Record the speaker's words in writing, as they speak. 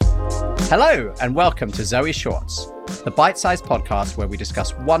Hello, and welcome to Zoe Shorts, the bite-sized podcast where we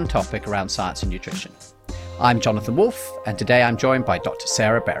discuss one topic around science and nutrition. I'm Jonathan Wolfe, and today I'm joined by Dr.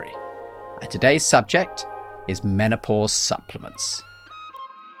 Sarah Berry. And today's subject is menopause supplements.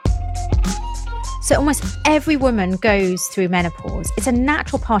 So almost every woman goes through menopause. It's a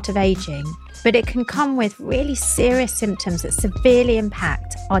natural part of aging, but it can come with really serious symptoms that severely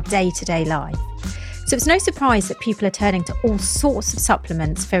impact our day-to-day life. So it's no surprise that people are turning to all sorts of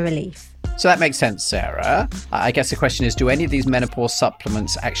supplements for relief. So that makes sense, Sarah. I guess the question is, do any of these menopause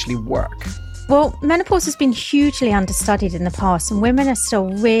supplements actually work? Well, menopause has been hugely understudied in the past, and women are still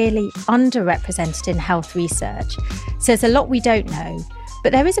really underrepresented in health research. So there's a lot we don't know,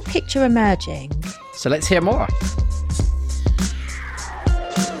 but there is a picture emerging. So let's hear more.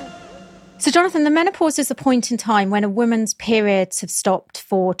 So, Jonathan, the menopause is a point in time when a woman's periods have stopped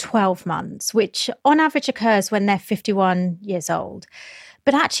for 12 months, which on average occurs when they're 51 years old.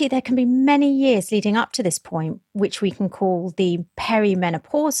 But actually, there can be many years leading up to this point, which we can call the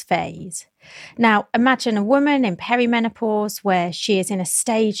perimenopause phase. Now, imagine a woman in perimenopause where she is in a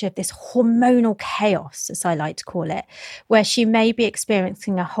stage of this hormonal chaos, as I like to call it, where she may be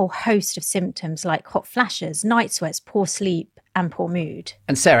experiencing a whole host of symptoms like hot flashes, night sweats, poor sleep, and poor mood.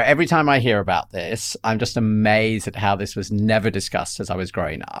 And Sarah, every time I hear about this, I'm just amazed at how this was never discussed as I was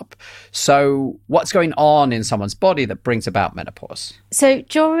growing up. So what's going on in someone's body that brings about menopause? So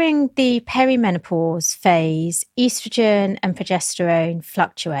during the perimenopause phase, estrogen and progesterone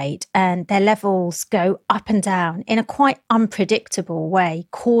fluctuate and their levels go up and down in a quite unpredictable way,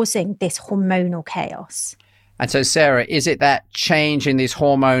 causing this hormonal chaos. And so, Sarah, is it that change in these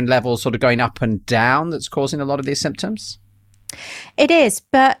hormone levels sort of going up and down that's causing a lot of these symptoms? It is,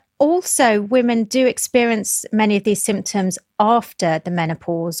 but also women do experience many of these symptoms after the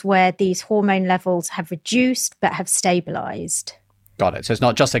menopause where these hormone levels have reduced but have stabilised. Got it. So it's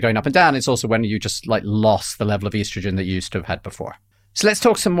not just they're going up and down, it's also when you just lost the level of estrogen that you used to have had before. So let's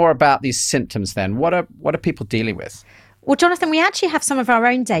talk some more about these symptoms then. What are people dealing with? Well, Jonathan, we actually have some of our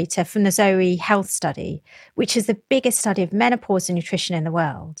own data from the Zoe Health Study, which is the biggest study of menopause and nutrition in the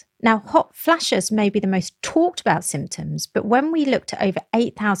world. Now, hot flashes may be the most talked about symptoms, but when we looked at over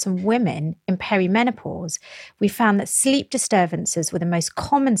 8,000 women in perimenopause, we found that sleep disturbances were the most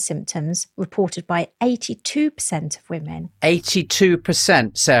common symptoms reported by 82% of women.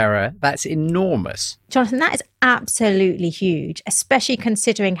 82%, Sarah, that's enormous. Jonathan, that is absolutely huge, especially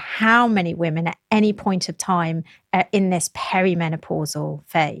considering how many women at any point of time are in this perimenopausal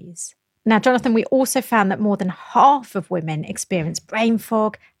phase. Now, Jonathan, we also found that more than half of women experience brain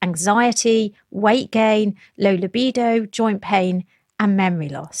fog, anxiety, weight gain, low libido, joint pain, and memory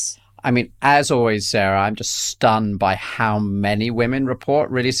loss. I mean, as always, Sarah, I'm just stunned by how many women report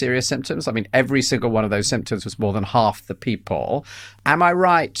really serious symptoms. I mean, every single one of those symptoms was more than half the people. Am I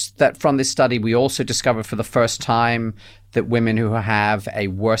right that from this study, we also discovered for the first time that women who have a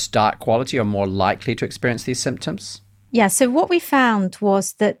worse diet quality are more likely to experience these symptoms? Yeah, so what we found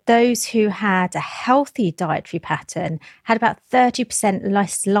was that those who had a healthy dietary pattern had about 30%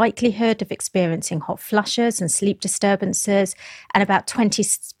 less likelihood of experiencing hot flushes and sleep disturbances, and about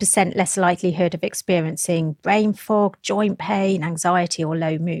 20% less likelihood of experiencing brain fog, joint pain, anxiety, or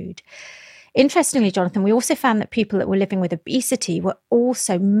low mood. Interestingly, Jonathan, we also found that people that were living with obesity were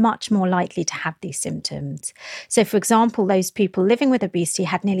also much more likely to have these symptoms. So, for example, those people living with obesity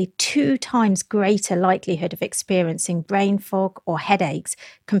had nearly 2 times greater likelihood of experiencing brain fog or headaches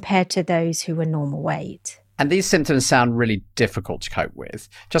compared to those who were normal weight. And these symptoms sound really difficult to cope with.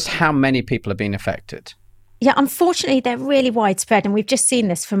 Just how many people are being affected? Yeah, unfortunately, they're really widespread, and we've just seen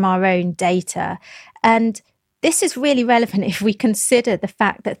this from our own data. And this is really relevant if we consider the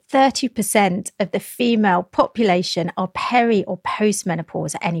fact that 30% of the female population are peri or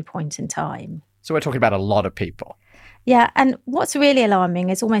postmenopause at any point in time. So we're talking about a lot of people. Yeah, and what's really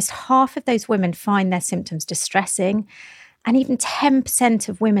alarming is almost half of those women find their symptoms distressing, and even 10%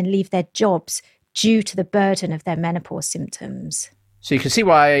 of women leave their jobs due to the burden of their menopause symptoms. So you can see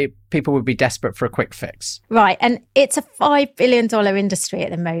why people would be desperate for a quick fix. Right. And it's a $5 billion industry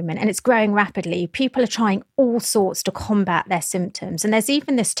at the moment, and it's growing rapidly. People are trying all sorts to combat their symptoms. And there's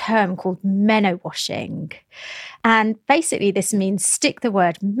even this term called menowashing. And basically this means stick the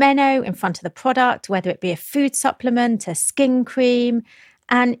word meno in front of the product, whether it be a food supplement, a skin cream,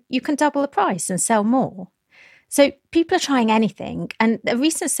 and you can double the price and sell more. So people are trying anything. And a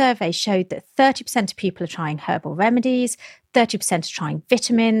recent survey showed that 30% of people are trying herbal remedies, 30% are trying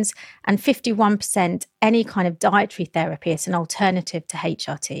vitamins, and 51% any kind of dietary therapy as an alternative to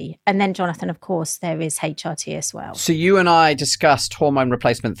HRT. And then, Jonathan, of course, there is HRT as well. So you and I discussed hormone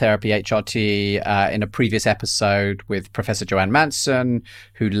replacement therapy, HRT, in a previous episode with Professor Joanne Manson,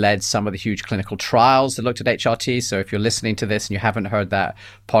 who led some of the huge clinical trials that looked at HRT. So if you're listening to this and you haven't heard that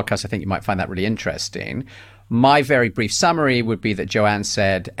podcast, I think you might find that really interesting. My very brief summary would be that Joanne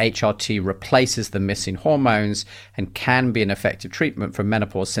said HRT replaces the missing hormones and can be an effective treatment for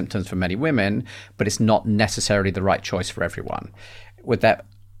menopause symptoms for many women, but it's not necessarily the right choice for everyone. Would that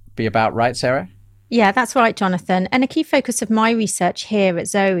be about right, Sarah? Yeah, that's right, Jonathan. And a key focus of my research here at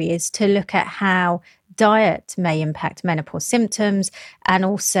Zoe is to look at how diet may impact menopause symptoms and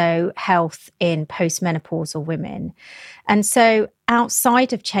also health in postmenopausal women. And so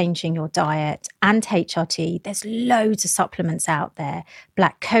outside of changing your diet and HRT, there's loads of supplements out there.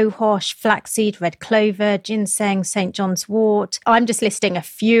 Black cohosh, flaxseed, red clover, ginseng, St. John's wort. I'm just listing a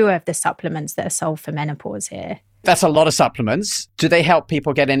few of the supplements that are sold for menopause here. That's a lot of supplements. Do they help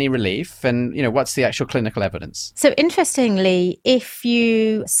people get any relief? And, what's the actual clinical evidence? So interestingly, if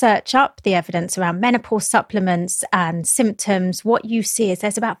you search up the evidence around menopause supplements and symptoms, what you see is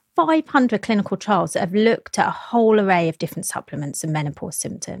there's about 500 clinical trials that have looked at a whole array of different supplements and menopause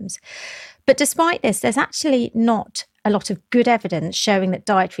symptoms. But despite this, there's actually not a lot of good evidence showing that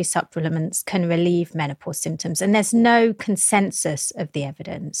dietary supplements can relieve menopause symptoms, and there's no consensus of the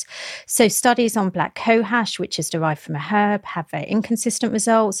evidence. So studies on black cohosh, which is derived from a herb, have very inconsistent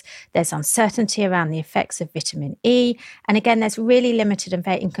results. There's uncertainty around the effects of vitamin E. And again, there's really limited and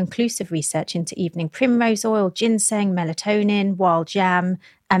very inconclusive research into evening primrose oil, ginseng, melatonin, wild yam,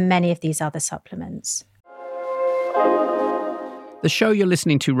 and many of these other supplements. The show you're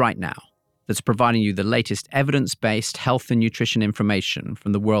listening to right now, that's providing you the latest evidence-based health and nutrition information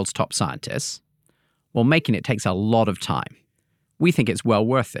from the world's top scientists, well, making it takes a lot of time. We think it's well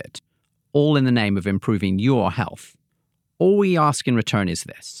worth it, all in the name of improving your health. All we ask in return is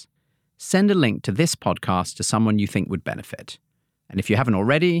this: send a link to this podcast to someone you think would benefit. And if you haven't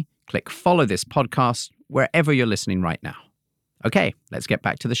already, click follow this podcast wherever you're listening right now. Okay, let's get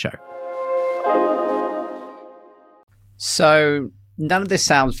back to the show. So none of this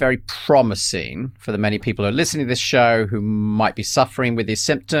sounds very promising for the many people who are listening to this show who might be suffering with these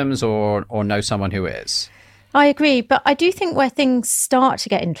symptoms or know someone who is. I agree, but I do think where things start to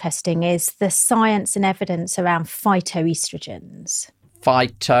get interesting is the science and evidence around phytoestrogens.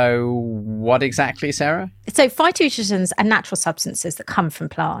 Phyto, what exactly, Sarah? So phytoestrogens are natural substances that come from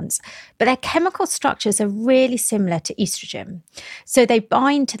plants, but their chemical structures are really similar to estrogen. So they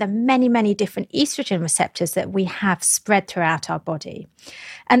bind to the many, many different estrogen receptors that we have spread throughout our body.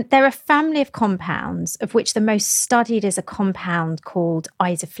 And they're a family of compounds, of which the most studied is a compound called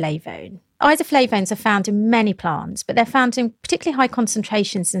isoflavone. Isoflavones are found in many plants, but they're found in particularly high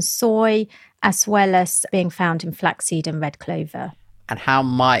concentrations in soy, as well as being found in flaxseed and red clover. And how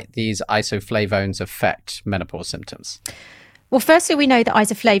might these isoflavones affect menopause symptoms? Well, firstly, we know that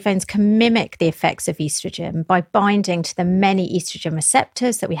isoflavones can mimic the effects of estrogen by binding to the many estrogen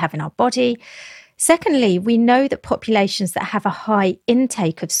receptors that we have in our body. Secondly, we know that populations that have a high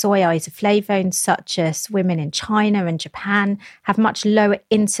intake of soy isoflavones, such as women in China and Japan, have much lower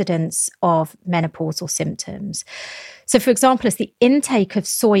incidence of menopausal symptoms. So, for example, as the intake of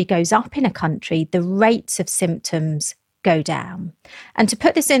soy goes up in a country, the rates of symptoms go down. And to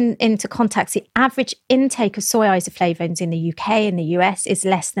put this into context, the average intake of soy isoflavones in the UK and the US is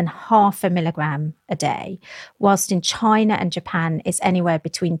less than 0.5 milligram a day, whilst in China and Japan it's anywhere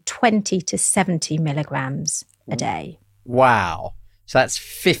between 20 to 70 milligrams a day. Wow. So that's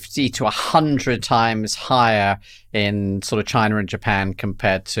 50 to 100 times higher in sort of China and Japan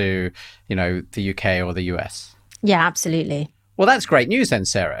compared to, the UK or the US. Yeah, absolutely. Well, that's great news then,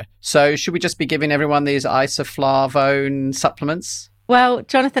 Sarah. So should we just be giving everyone these isoflavone supplements? Well,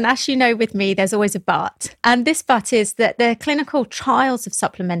 Jonathan, as you know with me, there's always a but. And this but is that the clinical trials of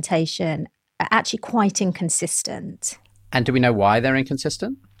supplementation are actually quite inconsistent. And do we know why they're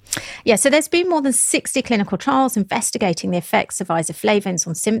inconsistent? Yeah, so there's been more than 60 clinical trials investigating the effects of isoflavones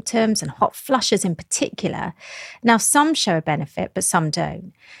on symptoms and hot flushes in particular. Now, some show a benefit, but some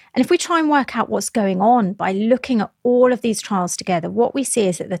don't. And if we try and work out what's going on by looking at all of these trials together, what we see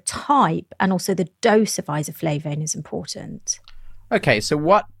is that the type and also the dose of isoflavone is important. Okay, so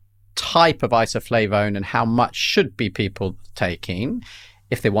what type of isoflavone and how much should be people taking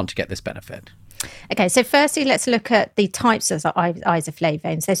if they want to get this benefit? Okay, so firstly, let's look at the types of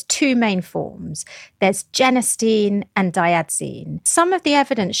isoflavones. There's two main forms. There's genistein and diadzine. Some of the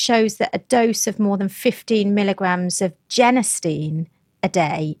evidence shows that a dose of more than 15 milligrams of genistein a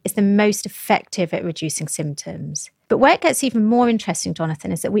day is the most effective at reducing symptoms. But where it gets even more interesting,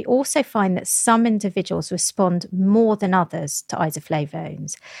 Jonathan, is that we also find that some individuals respond more than others to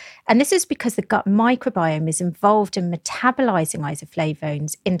isoflavones. And this is because the gut microbiome is involved in metabolizing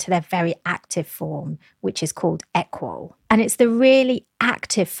isoflavones into their very active form, which is called equol. And it's the really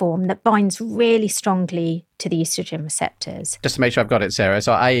active form that binds really strongly to the estrogen receptors. Just to make sure I've got it, Sarah.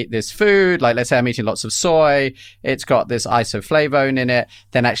 So I eat this food, like let's say I'm eating lots of soy, it's got this isoflavone in it,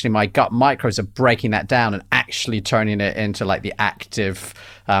 then actually my gut microbes are breaking that down and actually turning it into like the active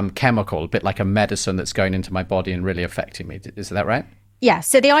chemical, a bit like a medicine that's going into my body and really affecting me. Is that right? Yeah,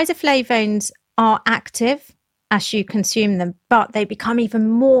 so the isoflavones are active as you consume them, but they become even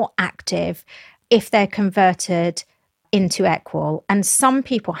more active if they're converted into equol. And some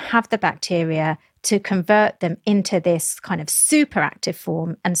people have the bacteria to convert them into this kind of super active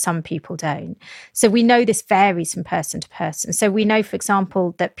form, and some people don't. So we know this varies from person to person. So we know, for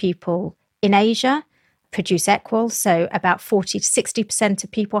example, that people in Asia produce equol. So about 40 to 60%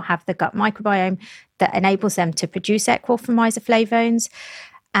 of people have the gut microbiome that enables them to produce equol from isoflavones.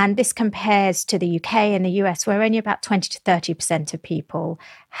 And this compares to the UK and the US, where only about 20 to 30% of people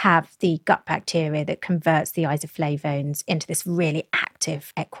have the gut bacteria that converts the isoflavones into this really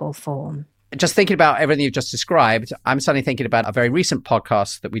active equol form. Just thinking about everything you've just described, I'm suddenly thinking about a very recent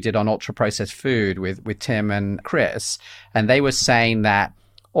podcast that we did on ultra-processed food with Tim and Chris. And they were saying that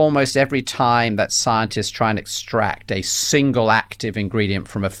almost every time that scientists try and extract a single active ingredient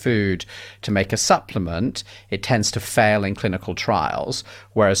from a food to make a supplement, it tends to fail in clinical trials,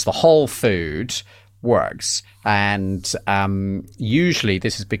 whereas the whole food works. And usually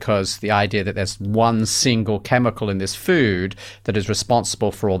this is because the idea that there's one single chemical in this food that is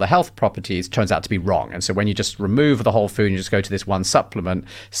responsible for all the health properties turns out to be wrong. And so when you just remove the whole food and you just go to this one supplement,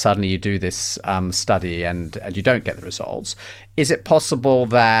 suddenly you do this study and you don't get the results. Is it possible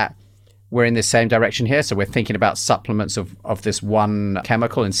that we're in the same direction here? So we're thinking about supplements of this one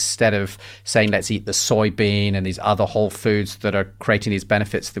chemical instead of saying, let's eat the soybean and these other whole foods that are creating these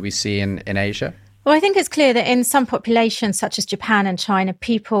benefits that we see in Asia? Well, I think it's clear that in some populations, such as Japan and China,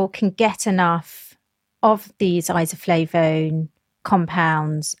 people can get enough of these isoflavone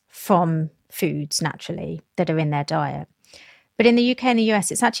compounds from foods naturally that are in their diet. But in the UK and the US,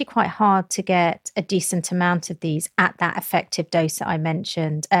 it's actually quite hard to get a decent amount of these at that effective dose that I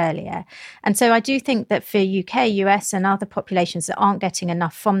mentioned earlier. And so I do think that for UK, US and other populations that aren't getting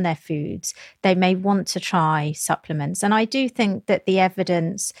enough from their foods, they may want to try supplements. And I do think that the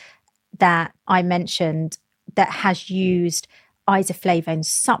evidence that I mentioned that has used isoflavone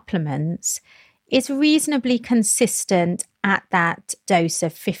supplements is reasonably consistent at that dose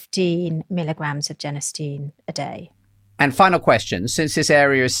of 15 milligrams of genistein a day. And final question, since this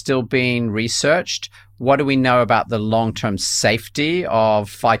area is still being researched, what do we know about the long-term safety of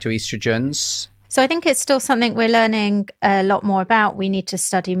phytoestrogens? So I think it's still something we're learning a lot more about. We need to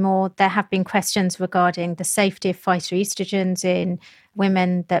study more. There have been questions regarding the safety of phytoestrogens in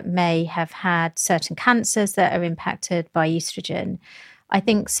women that may have had certain cancers that are impacted by estrogen. I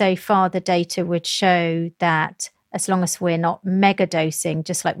think so far the data would show that as long as we're not mega dosing,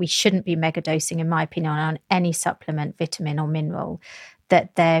 just like we shouldn't be mega dosing, in my opinion, on any supplement, vitamin or mineral,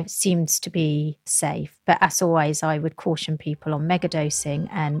 that there seems to be safe. But as always, I would caution people on mega dosing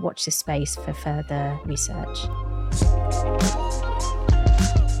and watch this space for further research.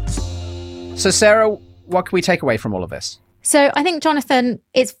 So Sarah, what can we take away from all of this? So I think, Jonathan,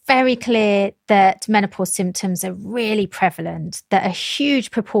 it's very clear that menopause symptoms are really prevalent, that a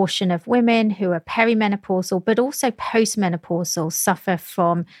huge proportion of women who are perimenopausal, but also postmenopausal, suffer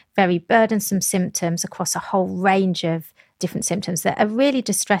from very burdensome symptoms across a whole range of different symptoms that are really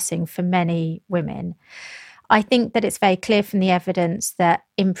distressing for many women. I think that it's very clear from the evidence that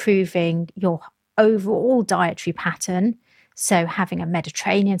improving your overall dietary pattern, so having a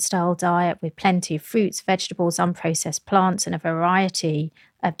Mediterranean-style diet with plenty of fruits, vegetables, unprocessed plants, and a variety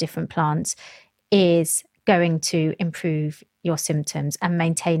of different plants is going to improve your symptoms and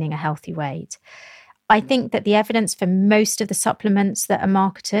maintaining a healthy weight. I think that the evidence for most of the supplements that are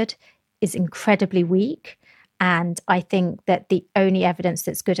marketed is incredibly weak. And I think that the only evidence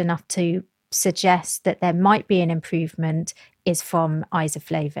that's good enough to suggest that there might be an improvement is from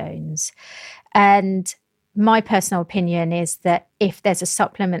isoflavones. And my personal opinion is that if there's a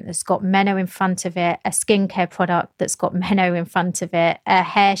supplement that's got Meno in front of it, a skincare product that's got Meno in front of it, a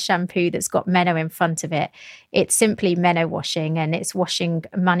hair shampoo that's got Meno in front of it, it's simply Meno washing, and it's washing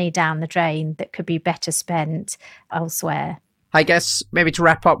money down the drain that could be better spent elsewhere. I guess maybe to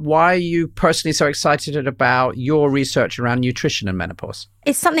wrap up, why are you personally so excited about your research around nutrition and menopause?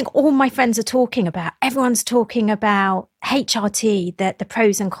 It's something all my friends are talking about. Everyone's talking about HRT, the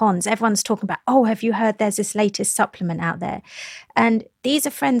pros and cons. Everyone's talking about, oh, have you heard there's this latest supplement out there? And these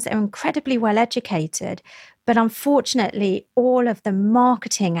are friends that are incredibly well educated. But unfortunately, all of the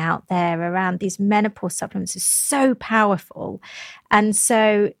marketing out there around these menopause supplements is so powerful. And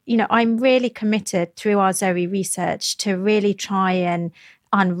so, I'm really committed through our Zoe research to really try and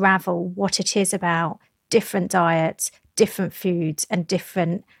unravel what it is about different diets, different foods and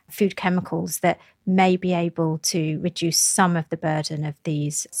different food chemicals that may be able to reduce some of the burden of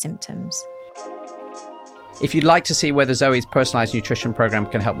these symptoms. If you'd like to see whether Zoe's personalized nutrition program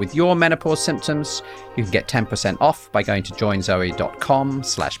can help with your menopause symptoms, you can get 10% off by going to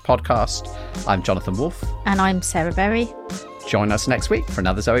joinzoe.com/podcast. I'm Jonathan Wolfe. And I'm Sarah Berry. Join us next week for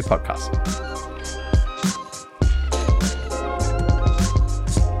another Zoe podcast.